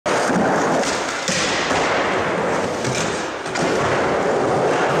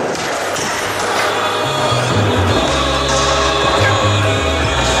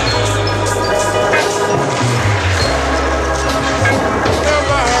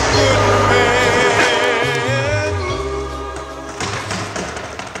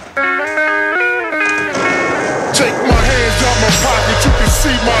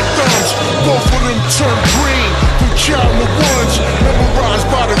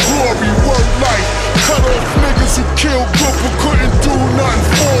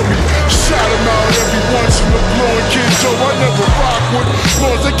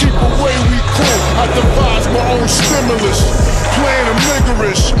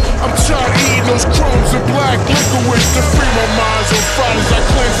to free my minds on Fridays, I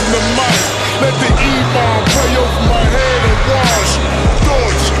cleanse in the mic. Let the E-bomb pray over my head and wash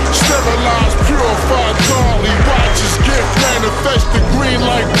thoughts, sterilized, purified, godly. Righteous gift manifested green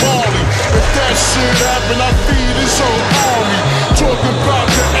like barley. If that shit happen, I feed his whole army. Talking about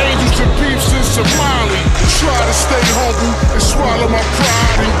the angels and peeps in Somali. Try to stay humble and swallow my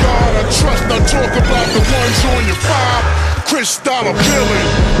pride. In God I trust, I talk about the ones on your five. Chris Dollar Billy,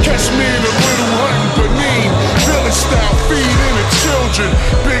 catch me in a little hunting Benin. Village style, feeding the children.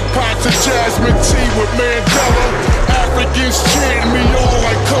 Big pots of jasmine tea with Mandela. Africans chanting me all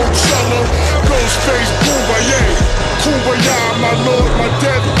like Coachella. Ghostface, Kumbaya, Kumbaya, my lord, my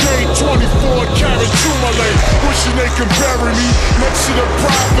death gate. 24 karat Tumale, wishing they can bury me next to the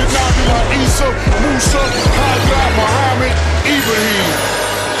prophet Nabi Isa, Musa, Hagar, Muhammad, Ibrahim.